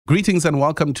Greetings and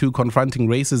welcome to Confronting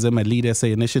Racism, a Lead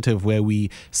Essay initiative where we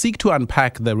seek to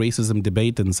unpack the racism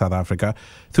debate in South Africa.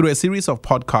 Through a series of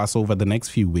podcasts over the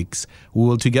next few weeks, we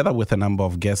will, together with a number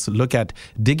of guests, look at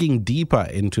digging deeper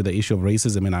into the issue of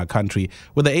racism in our country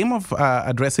with the aim of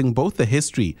addressing both the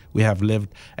history we have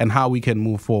lived and how we can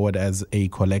move forward as a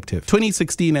collective.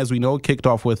 2016, as we know, kicked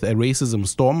off with a racism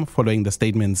storm following the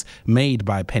statements made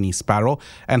by Penny Sparrow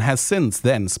and has since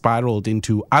then spiraled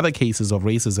into other cases of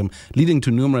racism, leading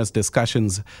to numerous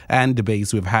discussions and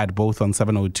debates we've had both on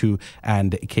 702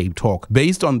 and Cape Talk.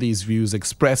 Based on these views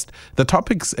expressed, the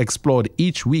topics explored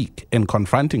each week in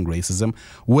Confronting Racism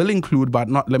will include, but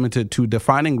not limited to,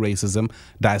 defining racism,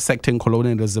 dissecting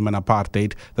colonialism and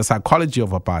apartheid, the psychology of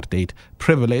apartheid,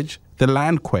 privilege, the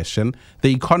land question,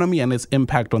 the economy and its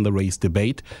impact on the race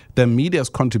debate, the media's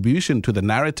contribution to the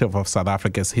narrative of South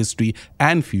Africa's history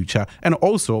and future, and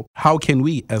also how can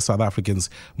we as South Africans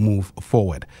move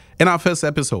forward. In our first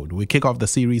episode, we kick off the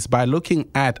series by looking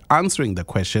at answering the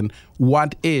question,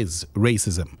 what is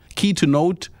racism? Key to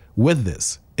note with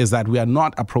this is that we are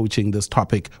not approaching this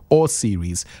topic or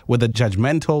series with a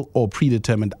judgmental or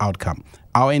predetermined outcome.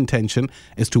 Our intention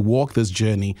is to walk this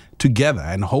journey together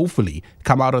and hopefully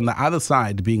come out on the other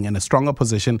side being in a stronger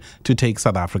position to take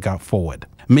South Africa forward.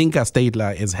 Minka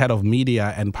Stadler is Head of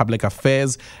Media and Public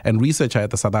Affairs and researcher at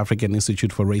the South African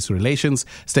Institute for Race Relations.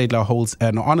 Stadler holds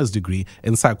an honors degree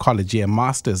in psychology, a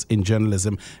master's in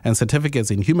journalism, and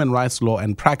certificates in human rights law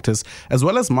and practice, as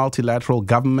well as multilateral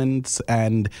governments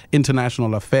and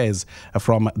international affairs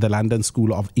from the London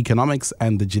School of Economics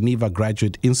and the Geneva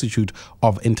Graduate Institute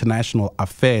of International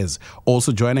Affairs.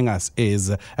 Also joining us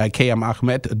is K.M.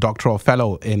 Ahmed, Doctoral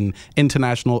Fellow in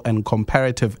International and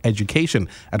Comparative Education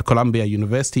at Columbia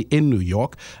University in New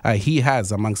York. He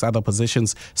has, amongst other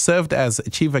positions, served as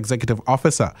Chief Executive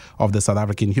Officer of the South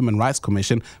African Human Rights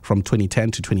Commission from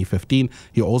 2010 to 2015.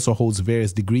 He also holds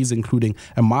various degrees, including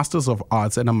a Master's of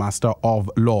Arts and a Master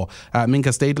of Law. Minka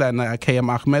Stadler and K.M.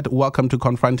 Ahmed, welcome to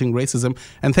Confronting Racism,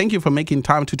 and thank you for making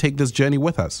time to take this journey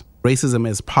with us. Racism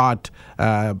is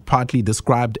partly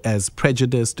described as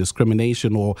prejudice,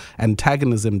 discrimination, or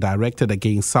antagonism directed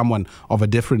against someone of a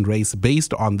different race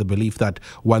based on the belief that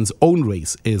one's own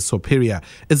race is superior.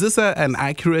 Is this an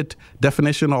accurate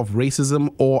definition of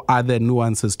racism, or are there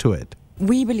nuances to it?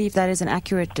 We believe that is an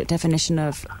accurate definition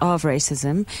of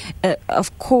racism.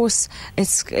 Of course,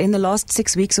 it's in the last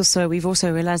 6 weeks or so, we've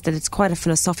also realized that it's quite a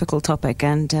philosophical topic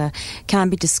and can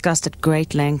be discussed at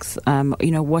great length.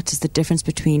 What is the difference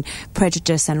between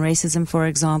prejudice and racism, for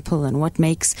example, and what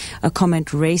makes a comment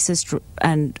racist,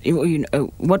 and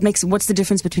what's the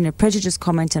difference between a prejudice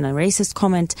comment and a racist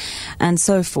comment, and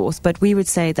so forth. But we would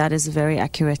say that is a very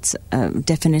accurate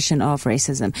definition of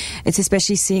racism. It's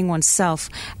especially seeing oneself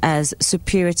as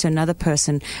superior to another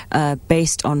person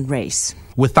based on race.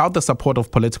 Without the support of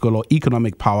political or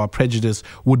economic power, prejudice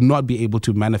would not be able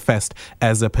to manifest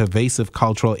as a pervasive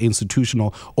cultural,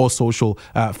 institutional, or social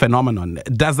phenomenon.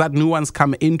 Does that nuance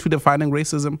come into defining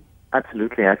racism?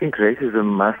 Absolutely. I think racism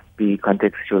must be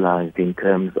contextualized in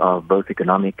terms of both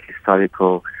economic,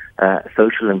 historical,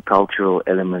 social and cultural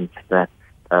elements that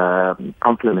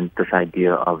complement this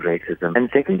idea of racism. And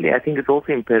secondly, I think it's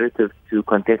also imperative to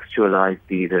contextualize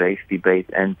the race debate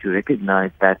and to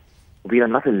recognize that we are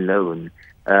not alone,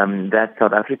 that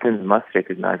South Africans must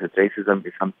recognize that racism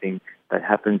is something that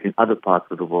happens in other parts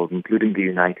of the world, including the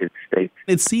United States.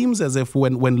 It seems as if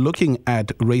when looking at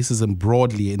racism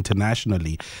broadly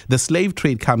internationally, the slave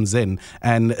trade comes in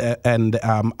and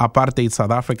apartheid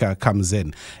South Africa comes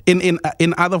in.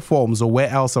 In other forms, or where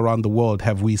else around the world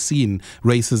have we seen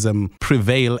racism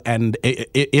prevail, and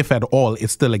if at all, it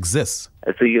still exists?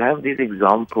 So you have these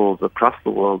examples across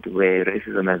the world where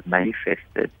racism has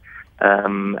manifested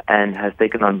and has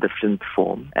taken on different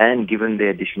form. And given the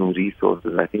additional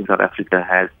resources, I think South Africa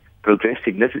has progressed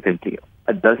significantly.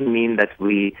 It doesn't mean that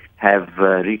we have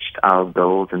reached our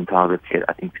goals and targets yet.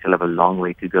 I think we still have a long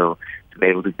way to go to be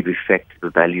able to give effect to the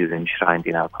values enshrined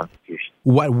in our Constitution.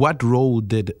 What role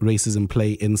did racism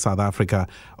play in South Africa,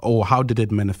 or how did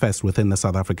it manifest within the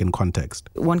South African context?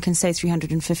 One can say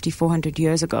 350, 400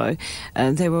 years ago,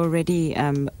 there were already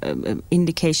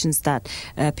indications that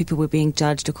people were being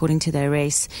judged according to their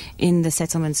race in the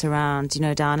settlements around,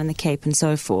 down in the Cape and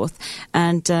so forth.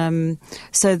 And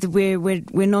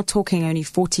we're not talking only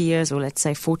 40 years, or let's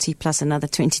say 40 plus another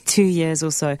 22 years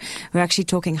or so. We're actually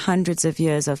talking hundreds of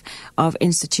years of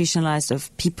institutionalized,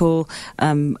 of people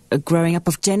growing up,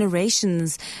 of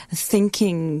generations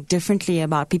thinking differently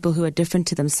about people who are different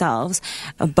to themselves.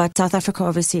 But South Africa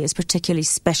obviously is particularly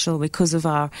special because of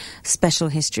our special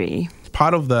history.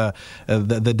 Part of the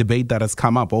debate that has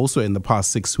come up also in the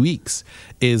past 6 weeks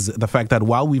is the fact that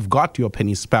while we've got your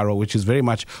penny sparrow, which is very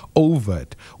much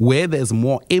overt, where there's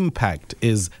more impact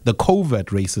is the covert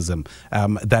racism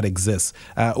that exists.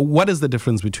 What is the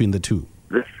difference between the two?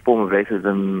 This form of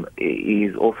racism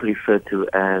is also referred to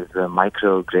as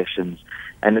microaggressions,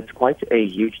 and it's quite a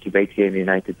huge debate here in the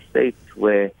United States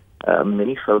where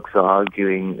many folks are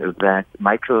arguing that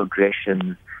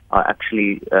microaggressions are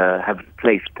actually have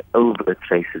replaced overt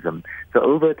racism. So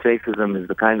overt racism is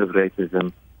the kind of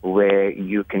racism where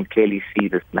you can clearly see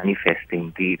this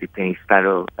manifesting, the penny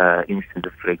sparrow instance,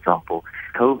 for example.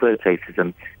 Covert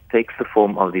racism takes the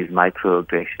form of these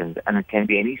microaggressions, and it can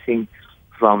be anything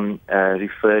from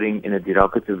referring in a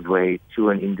derogative way to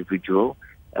an individual,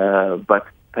 but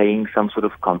paying some sort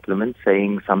of compliment,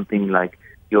 saying something like,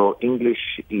 your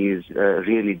English is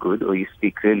really good, or you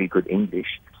speak really good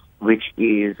English, which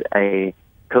is a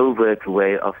covert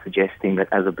way of suggesting that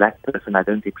as a black person, I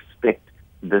don't expect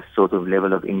this sort of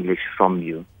level of English from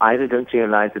you. Either don't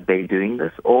realize that they're doing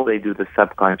this, or they do this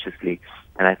subconsciously.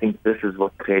 And I think this is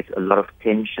what creates a lot of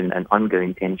tension and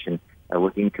ongoing tension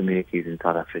within communities in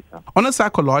South Africa. On a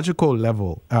psychological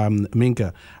level,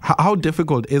 Minka, how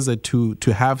difficult is it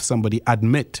to have somebody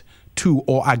admit to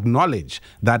or acknowledge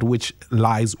that which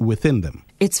lies within them?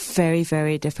 It's very,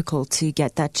 very difficult to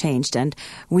get that changed. And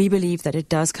we believe that it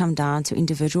does come down to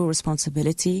individual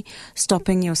responsibility,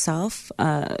 stopping yourself,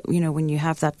 when you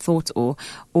have that thought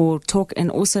or talk, and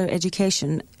also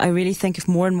education. I really think if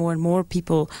more and more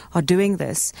people are doing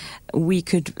this, we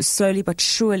could slowly but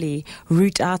surely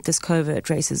root out this covert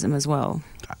racism as well.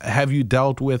 Have you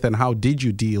dealt with, and how did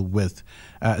you deal with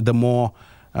the more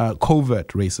covert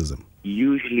racism?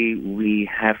 Usually we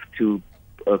have to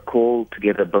call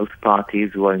together both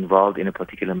parties who are involved in a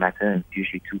particular matter, and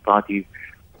usually two parties,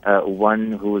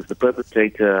 one who is the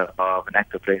perpetrator of an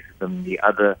act of racism, the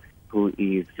other who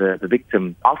is the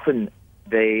victim. Often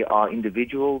they are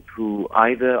individuals who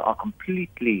either are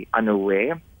completely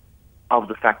unaware of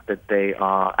the fact that they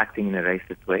are acting in a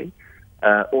racist way,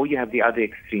 or you have the other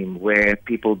extreme where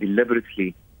people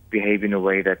deliberately behave in a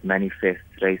way that manifests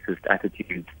racist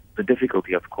attitudes. The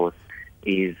difficulty, of course,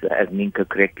 is, as Minka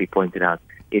correctly pointed out,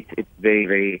 it's very,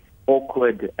 very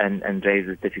awkward and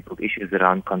raises difficult issues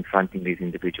around confronting these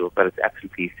individuals, but it's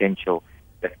absolutely essential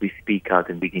that we speak out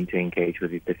and begin to engage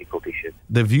with these difficult issues.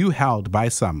 The view held by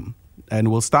some, and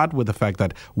we'll start with the fact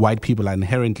that white people are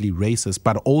inherently racist,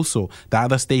 but also the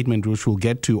other statement which we'll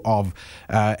get to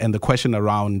and the question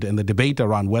around and the debate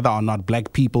around whether or not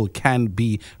black people can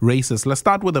be racist. Let's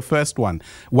start with the first one.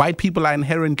 White people are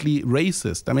inherently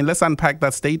racist. I mean, let's unpack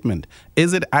that statement.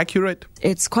 Is it accurate?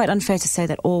 It's quite unfair to say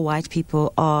that all white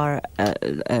people are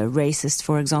racist,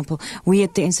 for example. We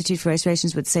at the Institute for Race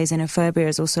Relations would say xenophobia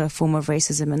is also a form of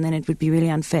racism, and then it would be really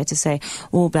unfair to say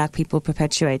all black people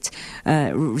perpetuate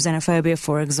xenophobia,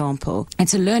 for example.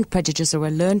 It's a learned prejudice or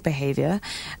a learned behavior,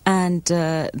 and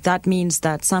that means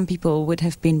that some people would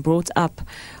have been brought up,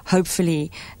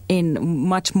 hopefully, in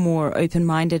much more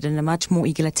open-minded and a much more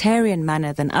egalitarian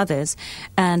manner than others,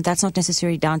 and that's not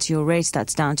necessarily down to your race.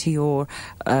 That's down to your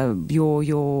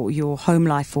home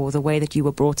life or the way that you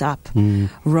were brought up,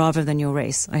 rather than your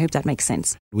race. I hope that makes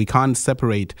sense. We can't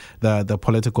separate the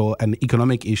political and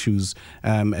economic issues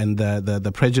and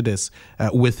the prejudice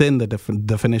within the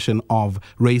definition of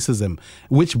racism,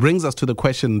 which brings us to the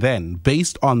question then,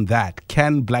 based on that,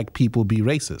 can black people be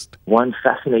racist? One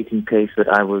fascinating case that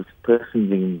I was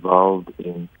personally involved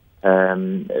in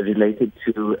related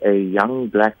to a young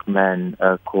black man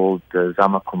called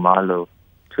Zama Khumalo,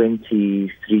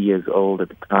 23 years old at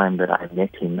the time that I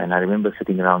met him. And I remember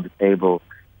sitting around the table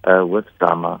with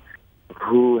Zama,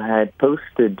 who had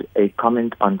posted a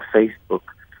comment on Facebook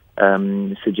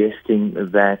suggesting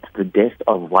that the death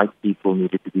of white people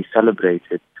needed to be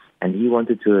celebrated. And he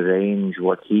wanted to arrange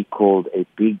what he called a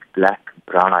big black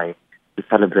braai to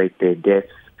celebrate their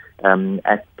deaths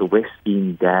at the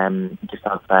Westdene Dam just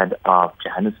outside of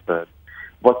Johannesburg.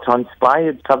 What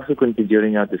transpired subsequently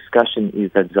during our discussion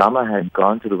is that Zama had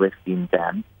gone to the Westdene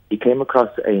Dam. He came across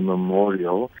a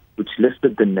memorial which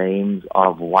listed the names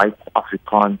of white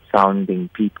Afrikaans-sounding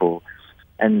people,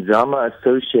 and Zama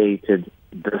associated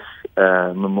this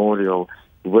memorial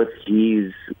with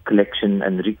his collection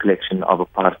and recollection of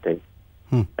apartheid.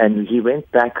 And he went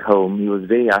back home. He was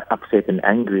very upset and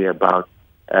angry about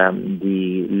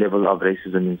the level of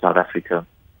racism in South Africa,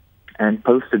 and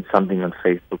posted something on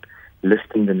Facebook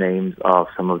listing the names of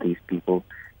some of these people.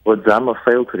 What Zama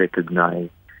failed to recognize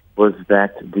was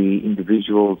that the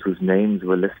individuals whose names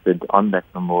were listed on that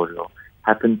memorial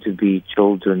happened to be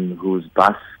children whose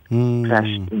bus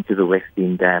crashed into the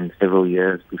Westdene Dam several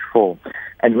years before.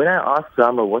 And when I asked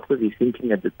Zama what was he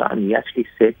thinking at the time, he actually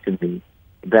said to me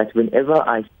that whenever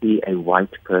I see a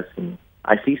white person,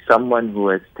 I see someone who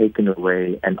has taken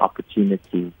away an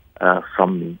opportunity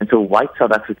from me. And so white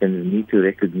South Africans need to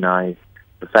recognize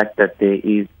the fact that there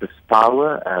is this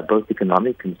power, both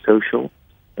economic and social,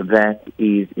 that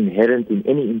is inherent in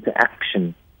any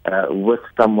interaction with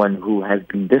someone who has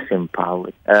been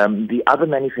disempowered. The other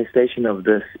manifestation of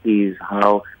this is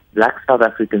how black South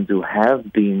Africans who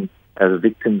have been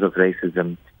victims of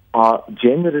racism are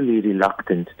generally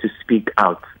reluctant to speak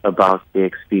out about their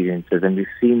experiences. And we've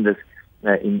seen this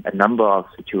in a number of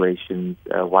situations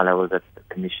while I was at the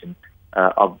Commission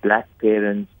of black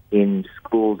parents in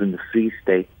schools in the Free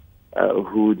State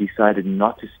who decided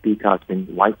not to speak out when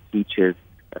white teachers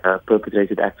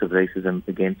perpetrated acts of racism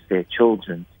against their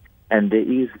children. And there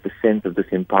is the sense of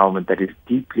disempowerment that is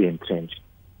deeply entrenched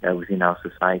within our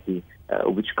society,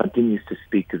 which continues to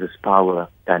speak to this power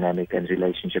dynamic and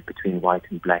relationship between white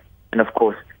and black. And of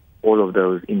course, all of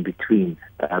those in between,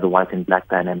 the white and black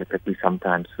dynamic that we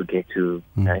sometimes forget to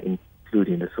include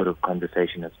in this sort of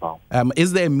conversation as well.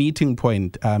 Is there a meeting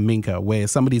point, Minka, where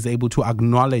somebody is able to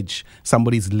acknowledge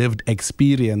somebody's lived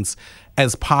experience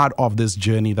as part of this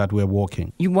journey that we're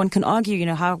walking? One can argue,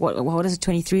 what does a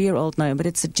 23-year-old know? But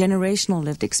it's a generational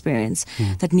lived experience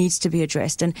that needs to be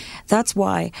addressed. And that's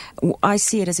why I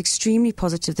see it as extremely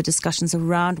positive, the discussions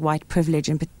around white privilege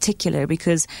in particular,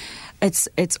 because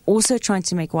it's also trying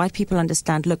to make white people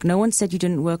understand, look, no one said you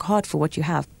didn't work hard for what you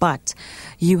have, but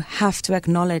you have to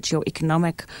acknowledge your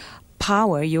economic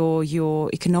power, your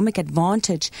economic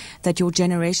advantage that your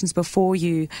generations before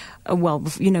you,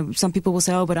 some people will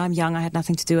say, oh, but I'm young, I had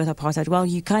nothing to do with apartheid. Well,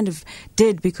 you kind of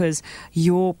did, because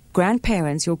your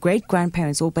grandparents, your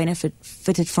great-grandparents all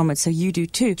benefited from it, so you do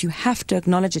too. You have to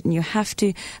acknowledge it, and you have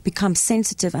to become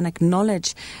sensitive and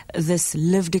acknowledge this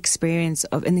lived experience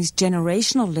and this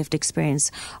generational lived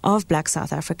experience of black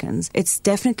South Africans. It's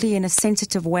definitely in a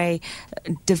sensitive way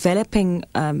developing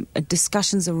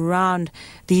discussions around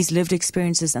these lived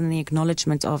experiences and the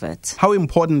acknowledgement of it. How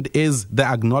important is the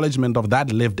acknowledgement of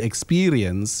that lived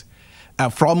experience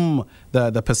from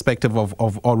the perspective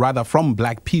or rather from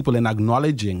black people, in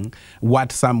acknowledging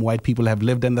what some white people have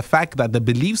lived, and the fact that the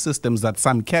belief systems that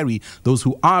some carry, those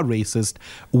who are racist,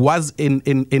 was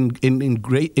ingrained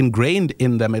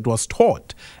in them. It was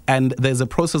taught, and there's a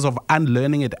process of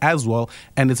unlearning it as well,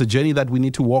 and it's a journey that we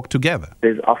need to walk together.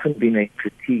 There's often been a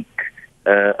critique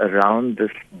around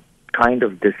this kind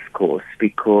of discourse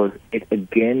because it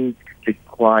again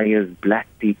requires black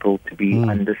people to be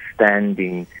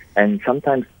understanding and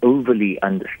sometimes overly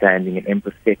understanding and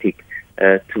empathetic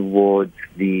towards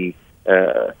the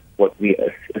what we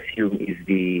assume is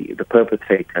the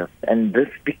perpetrator. And this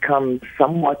becomes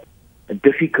somewhat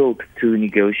difficult to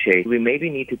negotiate. We maybe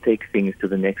need to take things to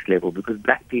the next level because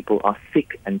black people are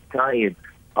sick and tired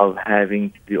of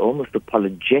having to be almost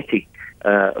apologetic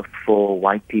for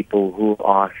white people who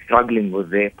are struggling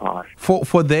with their past.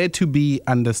 For there to be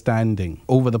understanding,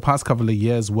 over the past couple of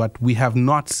years, what we have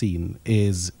not seen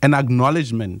is an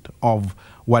acknowledgement of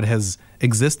what has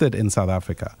existed in South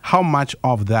Africa. How much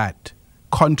of that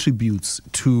contributes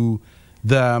to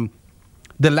the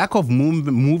lack of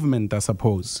movement, I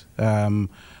suppose, on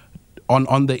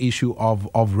the issue of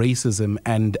racism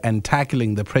and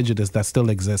tackling the prejudice that still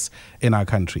exists in our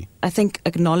country? I think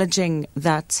acknowledging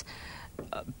that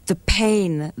the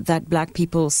pain that black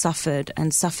people suffered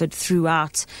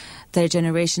throughout their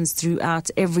generations, throughout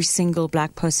every single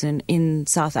black person in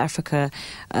South Africa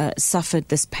suffered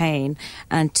this pain,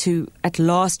 and to at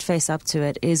last face up to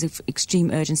it is of extreme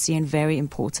urgency and very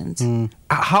important.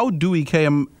 How do we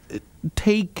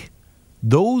take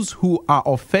those who are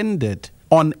offended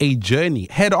on a journey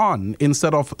head on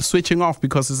instead of switching off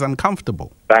because it's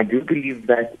uncomfortable? I do believe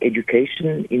that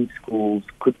education in schools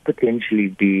could potentially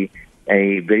be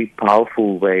a very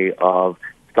powerful way of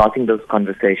starting those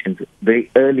conversations very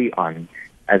early on,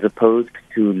 as opposed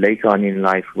to later on in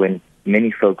life when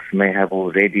many folks may have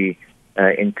already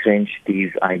entrenched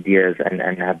these ideas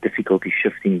and have difficulty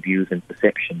shifting views and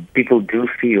perception. People do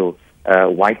feel,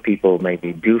 white people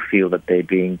maybe do feel that they're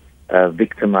being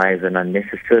victimized and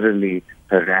unnecessarily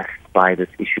harassed by this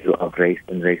issue of race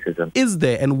and racism. Is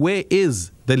there, and where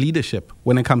is the leadership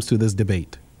when it comes to this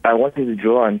debate? I wanted to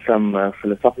draw on some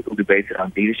philosophical debates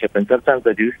around leadership, and sometimes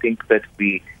I do think that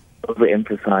we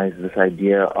overemphasize this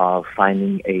idea of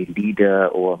finding a leader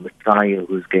or a messiah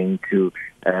who's going to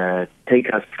take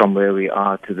us from where we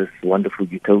are to this wonderful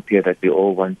utopia that we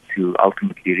all want to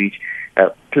ultimately reach.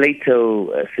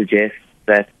 Plato suggests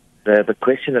that the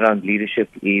question around leadership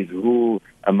is who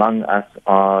among us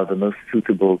are the most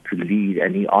suitable to lead,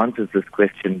 and he answers this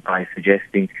question by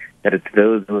suggesting that it's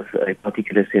those with a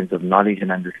particular sense of knowledge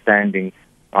and understanding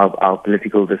of our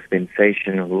political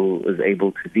dispensation who is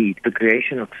able to lead. The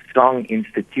creation of strong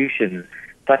institutions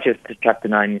such as the Chapter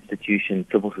 9 institutions,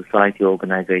 civil society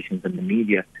organizations, and the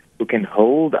media who can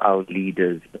hold our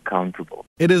leaders accountable.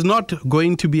 It is not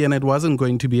going to be, and it wasn't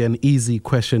going to be, an easy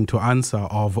question to answer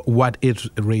of what is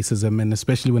racism, and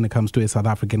especially when it comes to a South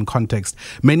African context.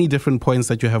 Many different points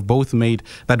that you have both made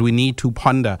that we need to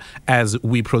ponder as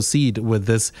we proceed with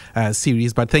this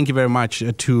series. But thank you very much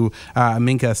to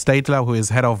Minka Steytler, who is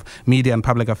Head of Media and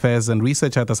Public Affairs and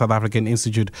Research at the South African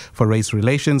Institute for Race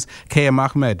Relations, K.M.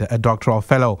 Ahmed, a doctoral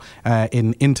fellow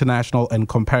in International and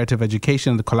Comparative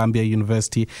Education at Columbia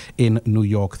University in New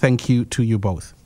York. Thank you to you both.